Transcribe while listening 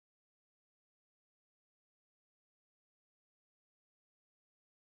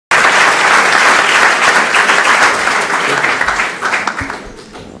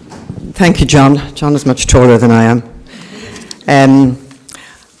Thank you, John. John is much taller than I am.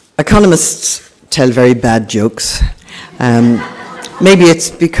 Economists tell very bad jokes. Maybe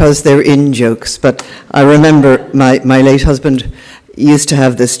it's because they're in jokes, but I remember my late husband used to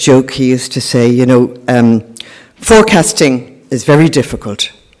have this joke. He used to say, forecasting is very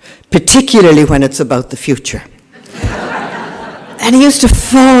difficult, particularly when it's about the future. And he used to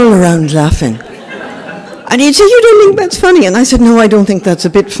fall around laughing. And he'd say, you don't think that's funny? And I said, no, I don't think that's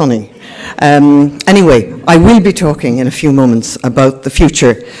a bit funny. Anyway, I will be talking in a few moments about the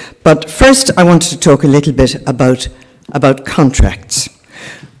future. But first, I wanted to talk a little bit about contracts.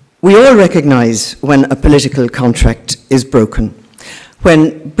 We all recognise when a political contract is broken.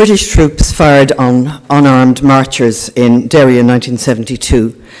 When British troops fired on unarmed marchers in Derry in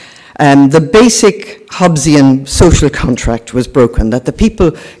 1972, the basic Hobbesian social contract was broken, that the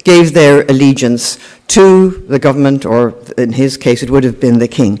people gave their allegiance to the government, or in his case it would have been the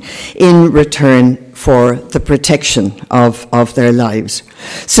king, in return for the protection of their lives.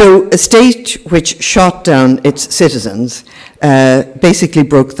 So a state which shot down its citizens basically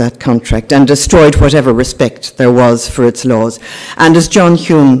broke that contract and destroyed whatever respect there was for its laws. And as John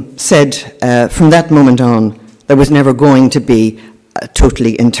Hume said, from that moment on, there was never going to be a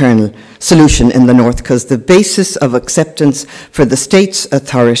totally internal solution in the North, because the basis of acceptance for the state's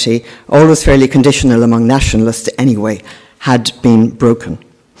authority, always fairly conditional among nationalists anyway, had been broken.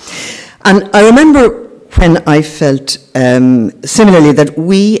 And I remember when I felt similarly that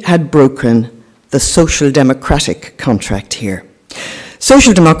we had broken the social democratic contract here.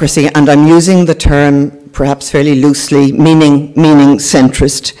 Social democracy, and I'm using the term perhaps fairly loosely, meaning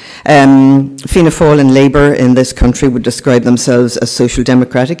centrist. Fianna Fáil and Labour in this country would describe themselves as social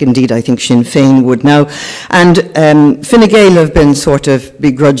democratic. Indeed, I think Sinn Féin would now. And Fine Gael have been sort of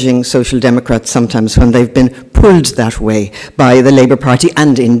begrudging social democrats sometimes when they've been pulled that way by the Labour Party,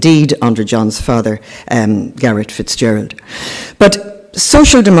 and indeed under John's father, Garret Fitzgerald. But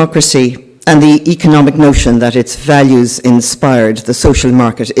social democracy and the economic notion that its values inspired the social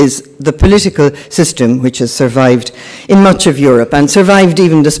market is the political system which has survived in much of Europe, and survived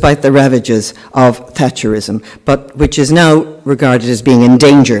even despite the ravages of Thatcherism, but which is now regarded as being in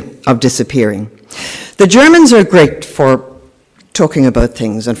danger of disappearing. The Germans are great for talking about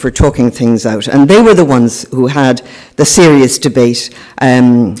things and for talking things out, and they were the ones who had the serious debate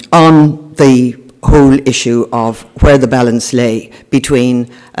on the whole issue of where the balance lay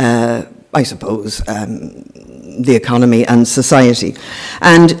between I suppose, the economy and society.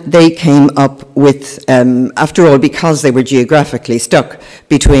 And they came up with, after all, because they were geographically stuck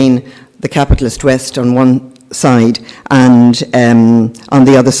between the capitalist West on one side and on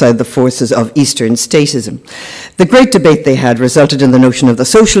the other side the forces of Eastern statism. The great debate they had resulted in the notion of the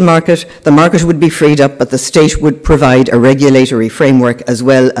social market. The market would be freed up, but the state would provide a regulatory framework as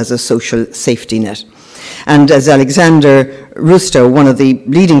well as a social safety net. And as Alexander Rustow, one of the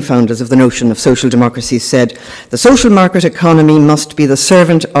leading founders of the notion of social democracy, said, the social market economy must be the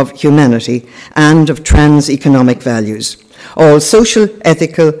servant of humanity and of trans-economic values. All social,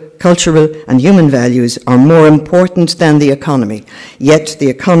 ethical, cultural, and human values are more important than the economy, yet the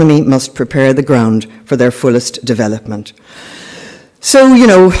economy must prepare the ground for their fullest development. So,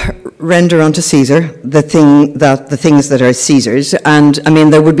 render unto Caesar the things that are Caesar's, and I mean,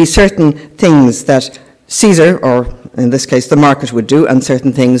 there would be certain things that Caesar, or in this case the market, would do, and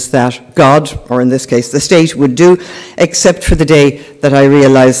certain things that God, or in this case the state, would do, except for the day that I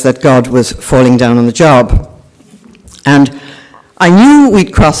realized that God was falling down on the job. And I knew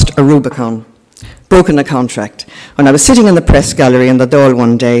we'd crossed a Rubicon, broken a contract, when I was sitting in the press gallery in the Dáil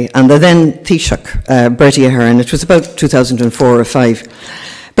one day, and the then Taoiseach, Bertie Ahern, it was about 2004 or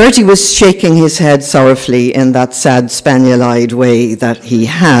 5, Bertie was shaking his head sorrowfully in that sad spaniel-eyed way that he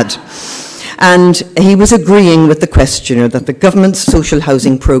had. And he was agreeing with the questioner that the government's social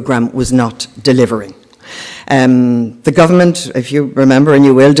housing programme was not delivering. The government, if you remember, and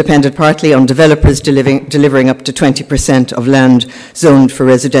you will, depended partly on developers delivering up to 20% of land zoned for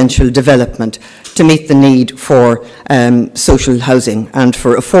residential development to meet the need for social housing and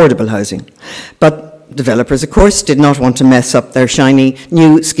for affordable housing. But developers, of course, did not want to mess up their shiny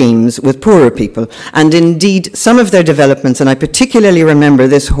new schemes with poorer people. And indeed, some of their developments, and I particularly remember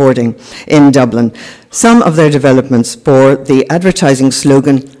this hoarding in Dublin, some of their developments bore the advertising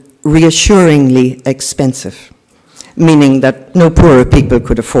slogan, reassuringly expensive, meaning that no poorer people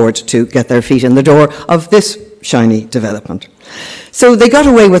could afford to get their feet in the door of this shiny development. So they got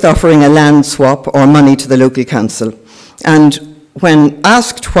away with offering a land swap or money to the local council. And when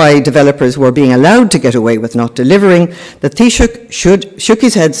asked why developers were being allowed to get away with not delivering, the Taoiseach shook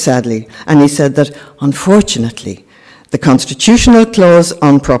his head sadly, and he said that, unfortunately, The constitutional clause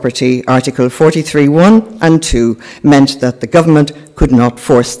on property, Article 43(1) and 2, meant that the government could not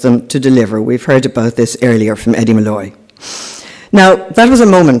force them to deliver. We've heard about this earlier from Eddie Malloy. Now, that was a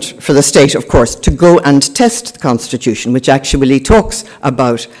moment for the state, of course, to go and test the Constitution, which actually talks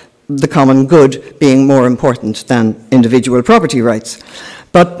about the common good being more important than individual property rights.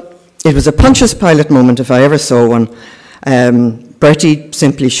 But it was a Pontius Pilate moment, if I ever saw one. Bertie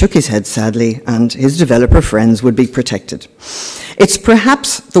simply shook his head sadly, and his developer friends would be protected. It's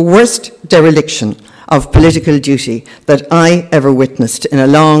perhaps the worst dereliction of political duty that I ever witnessed in a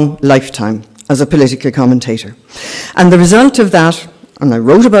long lifetime as a political commentator. And the result of that, and I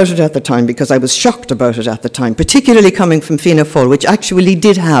wrote about it at the time because I was shocked about it at the time, particularly coming from Fianna Fáil, which actually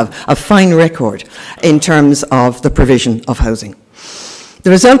did have a fine record in terms of the provision of housing. The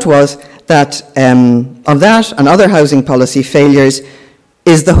result was that of that and other housing policy failures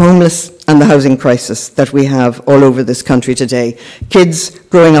is the homeless and the housing crisis that we have all over this country today. Kids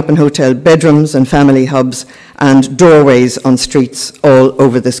growing up in hotel bedrooms and family hubs and doorways on streets all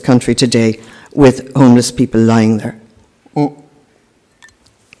over this country today with homeless people lying there.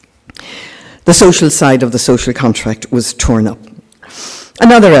 The social side of the social contract was torn up.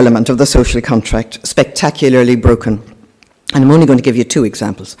 Another element of the social contract, spectacularly broken, and I'm only going to give you two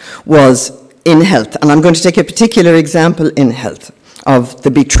examples, was in health. And I'm going to take a particular example in health of the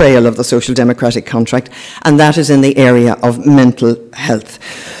betrayal of the social democratic contract, and that is in the area of mental health.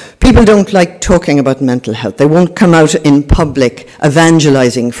 People don't like talking about mental health. They won't come out in public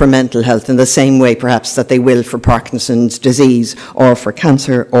evangelizing for mental health in the same way, perhaps, that they will for Parkinson's disease or for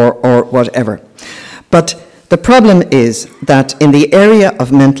cancer or whatever. But the problem is that in the area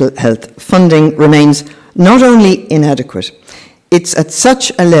of mental health, funding remains not only inadequate, it's at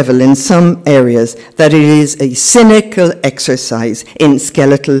such a level in some areas that it is a cynical exercise in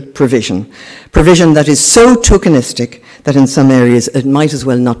skeletal provision. Provision that is so tokenistic that in some areas it might as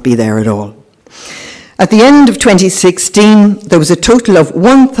well not be there at all. At the end of 2016, there was a total of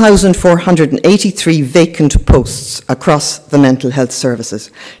 1,483 vacant posts across the mental health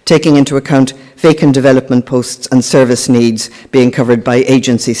services, taking into account vacant development posts and service needs being covered by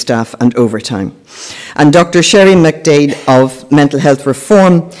agency staff and overtime. And Dr. Sherry McDade of Mental Health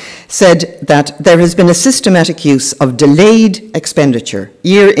Reform said that there has been a systematic use of delayed expenditure,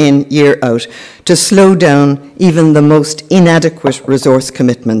 year in, year out, to slow down even the most inadequate resource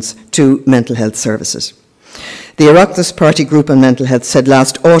commitments to mental health services. The Oireachtas Party Group on Mental Health said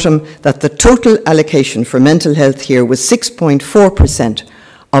last autumn that the total allocation for mental health here was 6.4%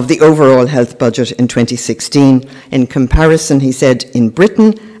 of the overall health budget in 2016. In comparison, he said, in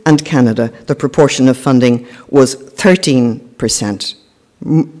Britain and Canada, the proportion of funding was 13%,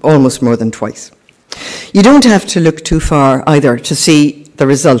 almost more than twice. You don't have to look too far either to see the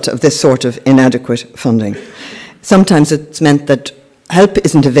result of this sort of inadequate funding. Sometimes it's meant that help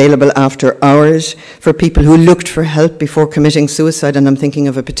isn't available after hours for people who looked for help before committing suicide, and I'm thinking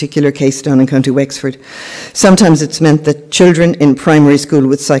of a particular case down in County Wexford. Sometimes it's meant that children in primary school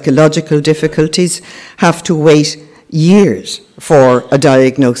with psychological difficulties have to wait years for a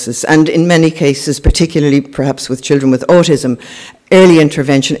diagnosis, and in many cases, particularly perhaps with children with autism, early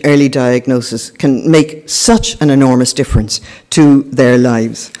intervention, early diagnosis can make such an enormous difference to their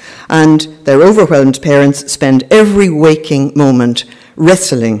lives. And their overwhelmed parents spend every waking moment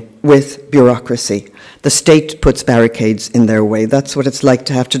wrestling with bureaucracy. The state puts barricades in their way. That's what it's like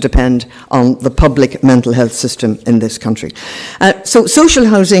to have to depend on the public mental health system in this country. So social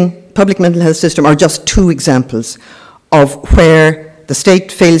housing, public mental health system are just two examples of where the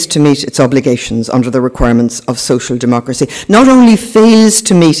state fails to meet its obligations under the requirements of social democracy. Not only fails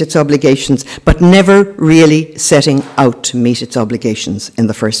to meet its obligations, but never really setting out to meet its obligations in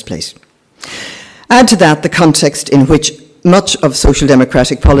the first place. Add to that the context in which much of social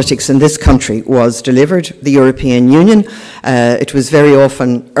democratic politics in this country was delivered, the European Union. It was very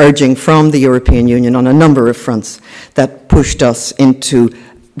often urging from the European Union on a number of fronts that pushed us into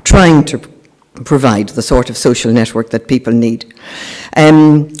trying to provide the sort of social network that people need.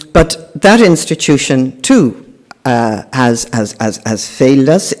 But that institution too has failed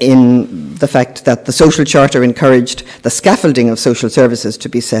us in the fact that the social charter encouraged the scaffolding of social services to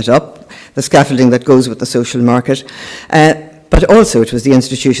be set up, the scaffolding that goes with the social market, but also it was the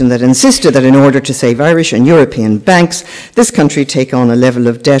institution that insisted that in order to save Irish and European banks, this country take on a level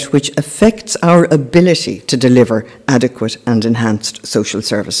of debt which affects our ability to deliver adequate and enhanced social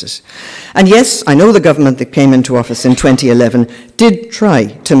services. And yes, I know the government that came into office in 2011 did try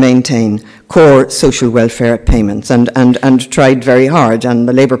to maintain core social welfare payments and tried very hard, and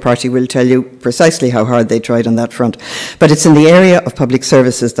the Labour Party will tell you precisely how hard they tried on that front. But it's in the area of public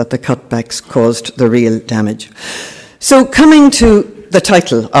services that the cutbacks caused the real damage. So coming to the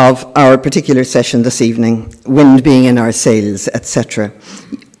title of our particular session this evening, wind being in our sails, etc.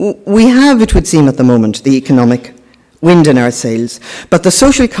 We have, it would seem at the moment, the economic wind in our sails, but the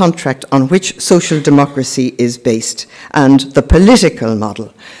social contract on which social democracy is based and the political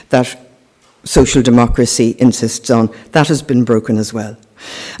model that social democracy insists on, that has been broken as well.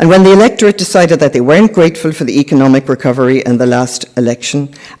 And when the electorate decided that they weren't grateful for the economic recovery in the last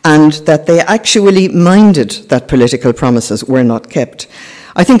election and that they actually minded that political promises were not kept,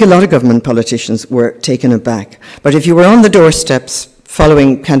 I think a lot of government politicians were taken aback. But if you were on the doorsteps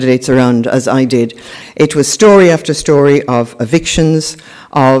following candidates around, as I did, it was story after story of evictions,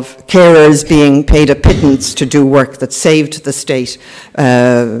 of carers being paid a pittance to do work that saved the state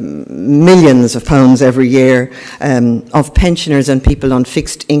millions of pounds every year, of pensioners and people on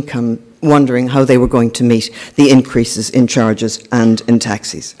fixed income wondering how they were going to meet the increases in charges and in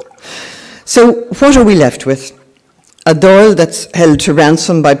taxes. So what are we left with? A Dáil that's held to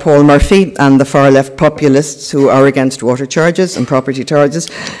ransom by Paul Murphy and the far-left populists who are against water charges and property charges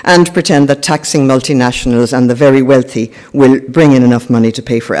and pretend that taxing multinationals and the very wealthy will bring in enough money to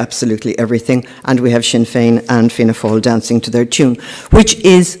pay for absolutely everything, and we have Sinn Féin and Fianna Fáil dancing to their tune, which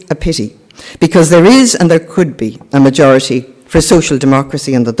is a pity, because there is and there could be a majority for social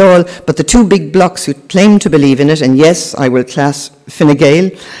democracy in the Dáil, but the two big blocs who claim to believe in it, and yes, I will class Fine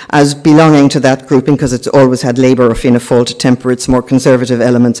Gael as belonging to that grouping because it's always had Labour or Fianna Fáil to temper its more conservative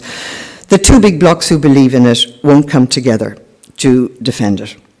elements. The two big blocs who believe in it won't come together to defend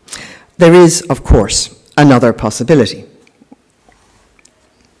it. There is, of course, another possibility,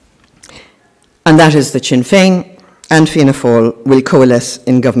 and that is that Sinn Féin and Fianna Fáil will coalesce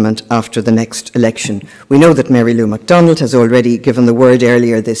in government after the next election. We know that Mary Lou MacDonald has already given the word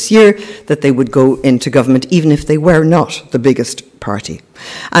earlier this year that they would go into government even if they were not the biggest party.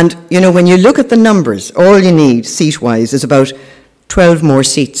 And, you know, when you look at the numbers, all you need seat-wise is about 12 more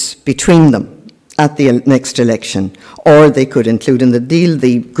seats between them at the next election, or they could include in the deal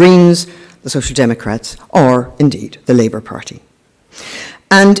the Greens, the Social Democrats, or indeed the Labour Party.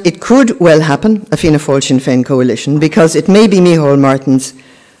 And it could well happen, a Fianna Fáil Sinn Féin coalition, because it may be Micheál Martin's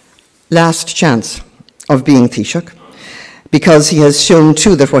last chance of being Taoiseach, because he has shown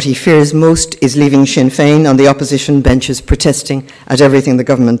too that what he fears most is leaving Sinn Féin on the opposition benches protesting at everything the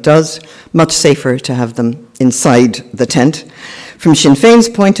government does. Much safer to have them inside the tent. From Sinn Féin's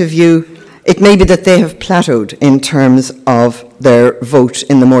point of view, it may be that they have plateaued in terms of their vote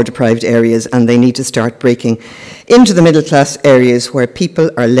in the more deprived areas, and they need to start breaking into the middle class areas where people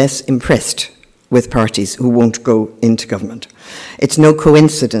are less impressed with parties who won't go into government. It's no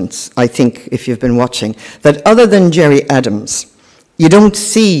coincidence, I think, if you've been watching, that other than Gerry Adams, you don't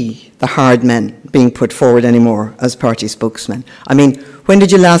see the hard men being put forward anymore as party spokesmen. I mean, when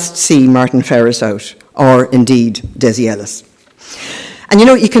did you last see Martin Ferris out, or indeed Desi Ellis? And you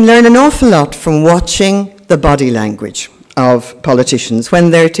know, you can learn an awful lot from watching the body language of politicians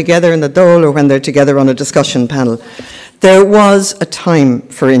when they're together in the Dáil or when they're together on a discussion panel. There was a time,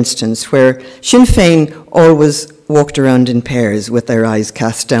 for instance, where Sinn Féin always walked around in pairs with their eyes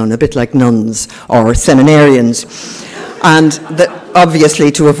cast down, a bit like nuns or seminarians, and obviously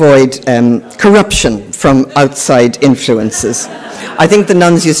to avoid corruption from outside influences. I think the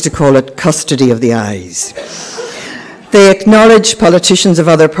nuns used to call it custody of the eyes. They acknowledge politicians of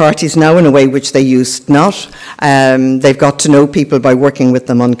other parties now in a way which they used not. They've got to know people by working with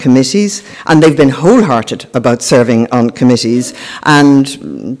them on committees, and they've been wholehearted about serving on committees.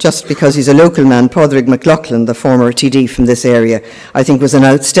 And just because he's a local man, Padraig McLaughlin, the former TD from this area, I think was an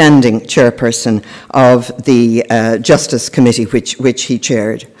outstanding chairperson of the Justice Committee which he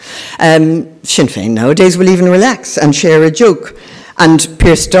chaired. Sinn Féin nowadays will even relax and share a joke. And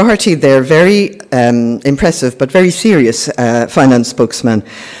Pearse Doherty, their very impressive but very serious finance spokesman,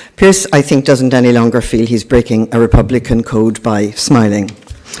 Pearse, I think, doesn't any longer feel he's breaking a Republican code by smiling.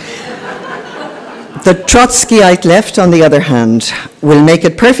 The Trotskyite left, on the other hand, will make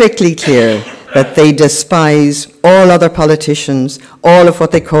it perfectly clear that they despise all other politicians, all of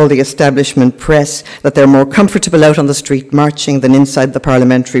what they call the establishment press, that they're more comfortable out on the street marching than inside the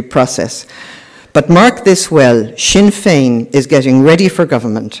parliamentary process. But mark this well, Sinn Féin is getting ready for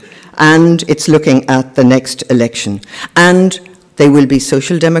government, and it's looking at the next election. And they will be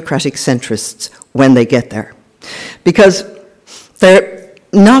social democratic centrists when they get there. Because they're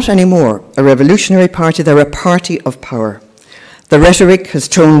not anymore a revolutionary party, they're a party of power. The rhetoric has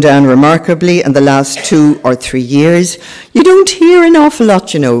toned down remarkably in the last 2 or 3 years. You don't hear an awful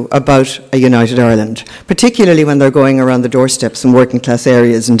lot, you know, about a united Ireland, particularly when they're going around the doorsteps in working class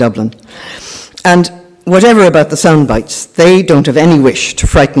areas in Dublin. And whatever about the sound bites, they don't have any wish to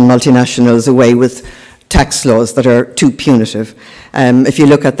frighten multinationals away with tax laws that are too punitive. If you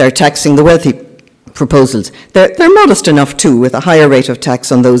look at their taxing the wealthy proposals, they're modest enough too, with a higher rate of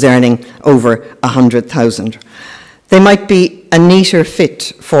tax on those earning over 100,000. They might be a neater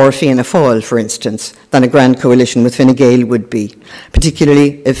fit for Fianna Fáil, for instance, than a grand coalition with Fine Gael would be,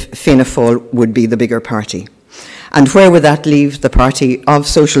 particularly if Fianna Fáil would be the bigger party. And where would that leave the party of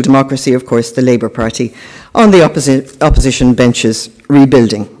social democracy, of course, the Labour Party, on the opposition benches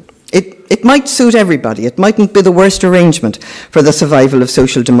rebuilding? It might suit everybody. It mightn't be the worst arrangement for the survival of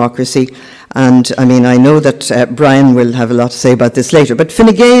social democracy. And I mean, I know that Brian will have a lot to say about this later, but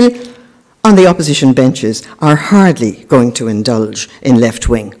Fine Gael on the opposition benches are hardly going to indulge in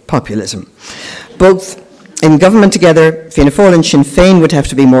left-wing populism. Both in government together, Fianna Fáil and Sinn Féin would have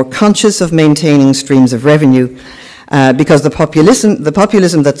to be more conscious of maintaining streams of revenue, because the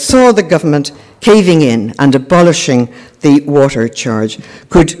populism that saw the government caving in and abolishing the water charge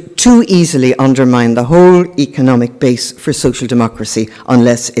could too easily undermine the whole economic base for social democracy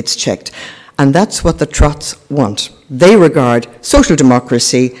unless it's checked. And that's what the Trots want. They regard social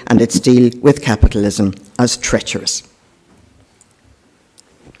democracy and its deal with capitalism as treacherous.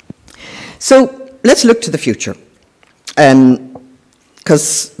 So let's look to the future.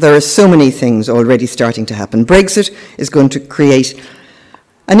 Because there are so many things already starting to happen. Brexit is going to create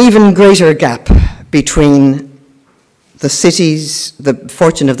an even greater gap between the cities, the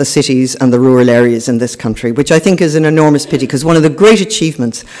fortune of the cities and the rural areas in this country, which I think is an enormous pity, because one of the great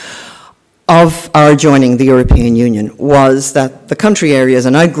achievements of our joining the European Union was that the country areas,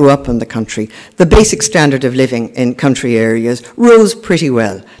 and I grew up in the country, the basic standard of living in country areas rose pretty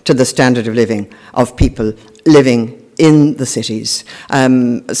well to the standard of living of people living in the cities.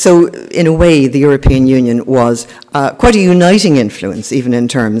 So in a way, the European Union was quite a uniting influence, even in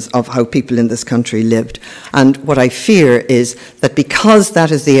terms of how people in this country lived. And what I fear is that because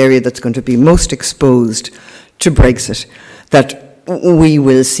that is the area that's going to be most exposed to Brexit, that we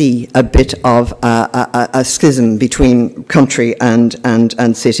will see a bit of a schism between country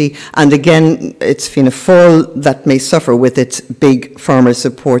and city. And again, it's Fianna Fáil that may suffer with its big farmer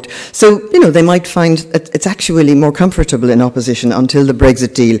support. So, you know, they might find it's actually more comfortable in opposition until the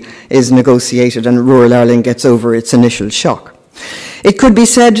Brexit deal is negotiated and rural Ireland gets over its initial shock. It could be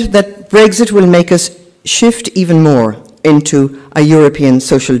said that Brexit will make us shift even more into a European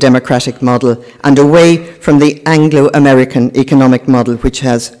social democratic model and away from the Anglo-American economic model which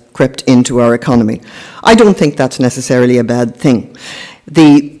has crept into our economy. I don't think that's necessarily a bad thing.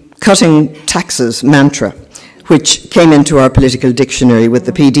 The cutting taxes mantra, which came into our political dictionary with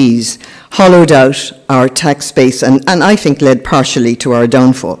the PDs, hollowed out our tax base and I think led partially to our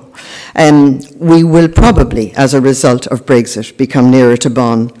downfall. We will probably, as a result of Brexit, become nearer to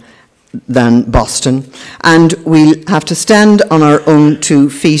Bonn than Boston, and we'll have to stand on our own 2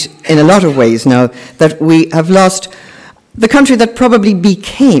 feet in a lot of ways now that we have lost the country that probably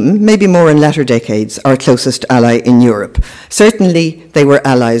became, maybe more in latter decades, our closest ally in Europe. Certainly they were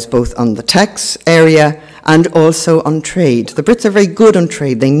allies both on the tax area and also on trade. The Brits are very good on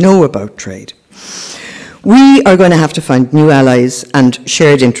trade, they know about trade. We are going to have to find new allies and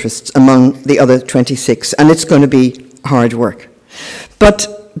shared interests among the other 26, and it's going to be hard work.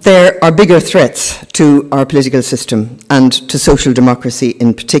 But there are bigger threats to our political system and to social democracy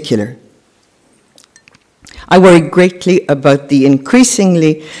in particular. I worry greatly about the increasing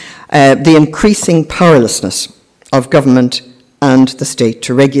powerlessness of government and the state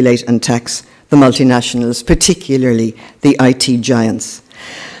to regulate and tax the multinationals, particularly the IT giants.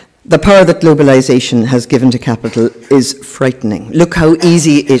 The power that globalization has given to capital is frightening. Look how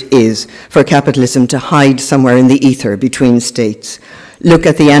easy it is for capitalism to hide somewhere in the ether between states. Look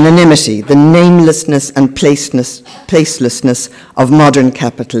at the anonymity, the namelessness and placelessness of modern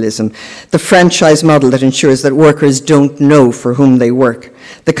capitalism, the franchise model that ensures that workers don't know for whom they work,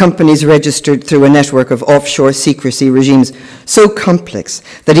 the companies registered through a network of offshore secrecy regimes so complex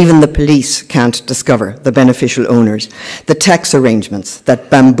that even the police can't discover the beneficial owners, the tax arrangements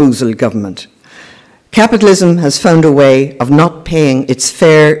that bamboozle government. Capitalism has found a way of not paying its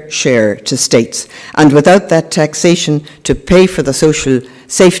fair share to states, and without that taxation to pay for the social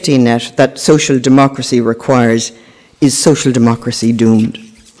safety net that social democracy requires, is social democracy doomed?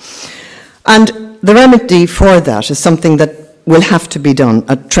 And the remedy for that is something that will have to be done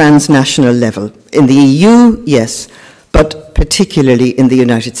at transnational level. In the EU, yes, but particularly in the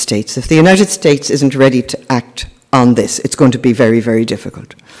United States. If the United States isn't ready to act on this, it's going to be very, very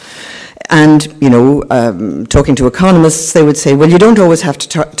difficult. And, you know, talking to economists, they would say, well, you don't always have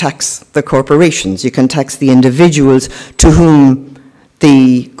to tax the corporations. You can tax the individuals to whom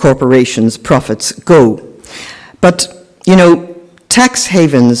the corporation's profits go. But, you know, tax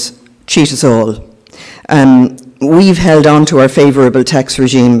havens cheat us all. We've held on to our favourable tax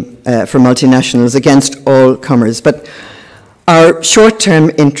regime for multinationals against all comers, but our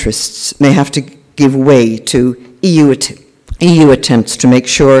short-term interests may have to give way to EU attempts to make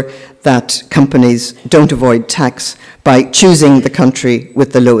sure that companies don't avoid tax by choosing the country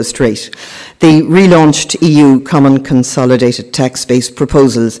with the lowest rate. The relaunched EU Common Consolidated Tax Base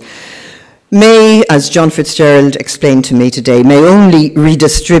proposals may, as John Fitzgerald explained to me today, may only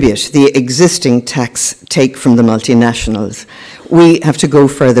redistribute the existing tax take from the multinationals. We have to go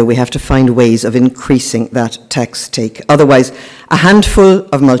further. We have to find ways of increasing that tax take. Otherwise, a handful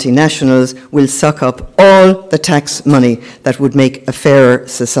of multinationals will suck up all the tax money that would make a fairer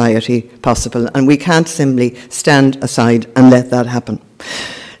society possible. And we can't simply stand aside and let that happen.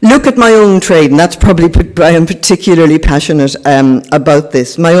 Look at my own trade, and that's probably why I'm particularly passionate about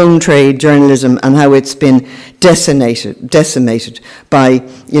this. My own trade, journalism, and how it's been decimated by,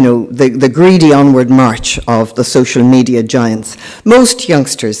 you know, the greedy onward march of the social media giants. Most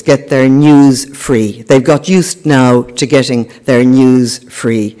youngsters get their news free. They've got used now to getting their news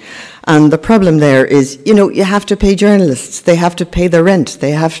free. And the problem there is, you know, you have to pay journalists. They have to pay their rent.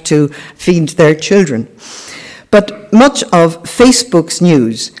 They have to feed their children. But much of Facebook's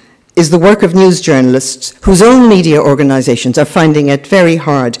news is the work of news journalists whose own media organisations are finding it very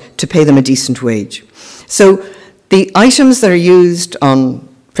hard to pay them a decent wage. So the items that are used on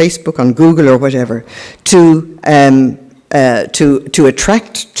Facebook, on Google or whatever, to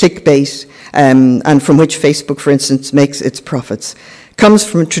attract clickbait and from which Facebook, for instance, makes its profits, comes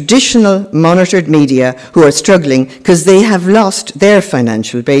from traditional monitored media who are struggling because they have lost their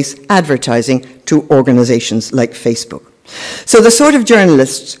financial base advertising to organisations like Facebook. So the sort of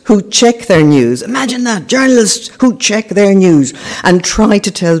journalists who check their news, imagine that, journalists who check their news and try to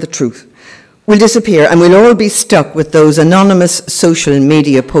tell the truth, will disappear, and we'll all be stuck with those anonymous social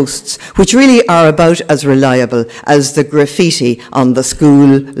media posts, which really are about as reliable as the graffiti on the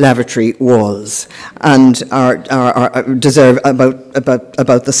school lavatory walls, and deserve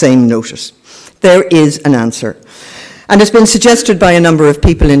about the same notice. There is an answer. And it's been suggested by a number of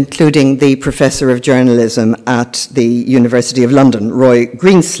people, including the Professor of Journalism at the University of London, Roy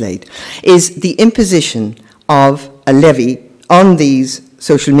Greenslade, is the imposition of a levy on these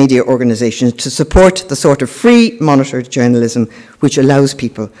social media organisations to support the sort of free monitored journalism which allows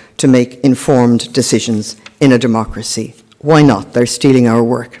people to make informed decisions in a democracy. Why not? They're stealing our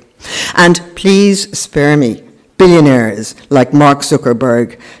work. And please spare me billionaires like Mark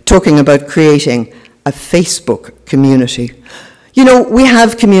Zuckerberg talking about creating a Facebook community. You know, we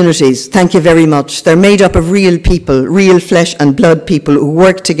have communities, thank you very much. They're made up of real people, real flesh and blood people who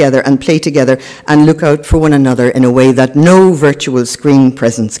work together and play together and look out for one another in a way that no virtual screen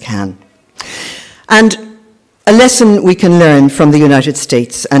presence can. And a lesson we can learn from the United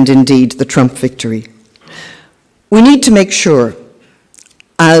States and indeed the Trump victory. We need to make sure,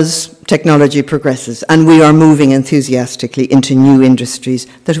 as technology progresses and we are moving enthusiastically into new industries,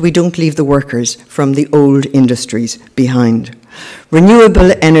 that we don't leave the workers from the old industries behind.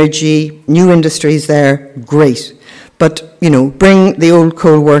 Renewable energy, new industries there, great. But, you know, bring the old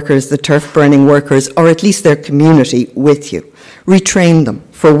coal workers, the turf-burning workers, or at least their community with you. Retrain them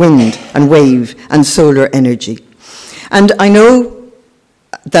for wind and wave and solar energy. And I know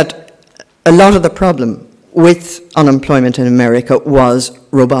that a lot of the problem with unemployment in America was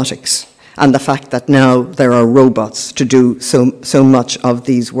robotics and the fact that now there are robots to do so much of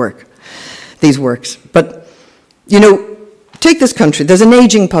these works. But, you know, take this country. There's an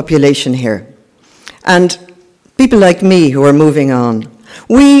aging population here. And people like me who are moving on,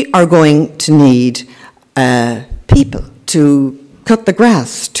 we are going to need people to cut the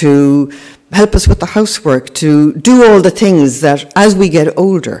grass, to help us with the housework, to do all the things that, as we get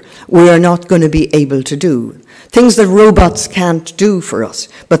older, we are not going to be able to do. Things that robots can't do for us,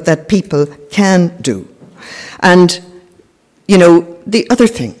 but that people can do. And, you know, the other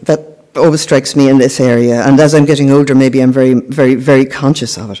thing that always strikes me in this area, and as I'm getting older, maybe I'm very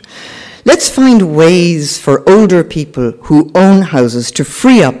conscious of it. Let's find ways for older people who own houses to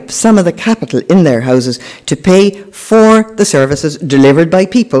free up some of the capital in their houses to pay for the services delivered by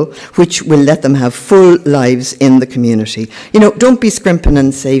people, which will let them have full lives in the community. You know, don't be scrimping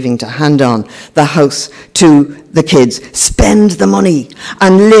and saving to hand on the house to the kids. Spend the money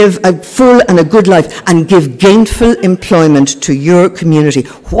and live a full and a good life and give gainful employment to your community.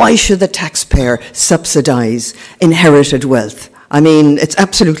 Why should the taxpayer subsidise inherited wealth? I mean, it's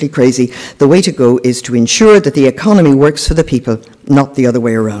absolutely crazy. The way to go is to ensure that the economy works for the people, not the other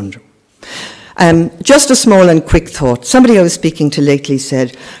way around. Just a small and quick thought. Somebody I was speaking to lately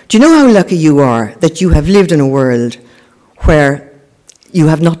said, do you know how lucky you are that you have lived in a world where you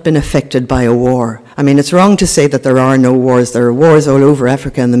have not been affected by a war? I mean, it's wrong to say that there are no wars. There are wars all over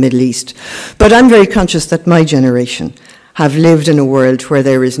Africa and the Middle East. But I'm very conscious that my generation have lived in a world where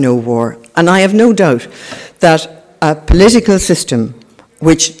there is no war. And I have no doubt that a political system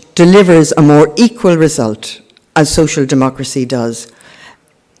which delivers a more equal result, as social democracy does,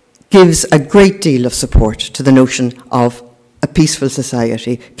 gives a great deal of support to the notion of a peaceful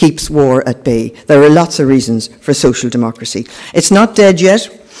society, keeps war at bay. There are lots of reasons for social democracy. It's not dead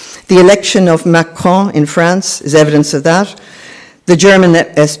yet. The election of Macron in France is evidence of that. The German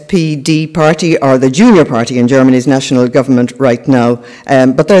SPD party, or the junior party in Germany's national government right now,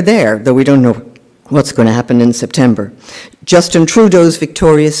 but they're there, though we don't know what's going to happen in September. Justin Trudeau's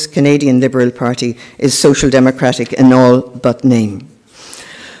victorious Canadian Liberal Party is social democratic in all but name.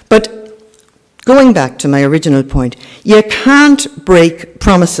 But going back to my original point, you can't break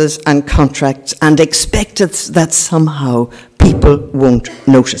promises and contracts and expect that somehow people won't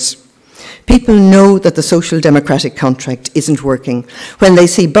notice. People know that the social democratic contract isn't working when they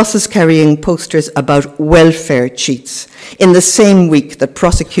see buses carrying posters about welfare cheats in the same week that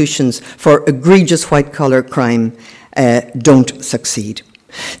prosecutions for egregious white-collar crime don't succeed.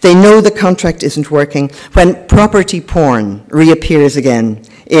 They know the contract isn't working when property porn reappears again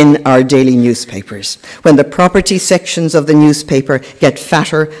in our daily newspapers, when the property sections of the newspaper get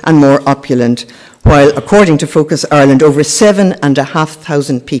fatter and more opulent, while, according to Focus Ireland, over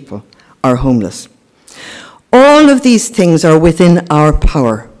 7,500 people are homeless. All of these things are within our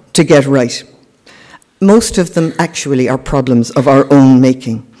power to get right. Most of them actually are problems of our own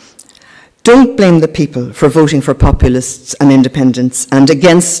making. Don't blame the people for voting for populists and independents and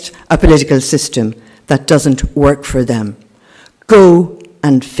against a political system that doesn't work for them. Go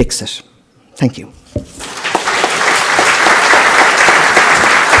and fix it. Thank you.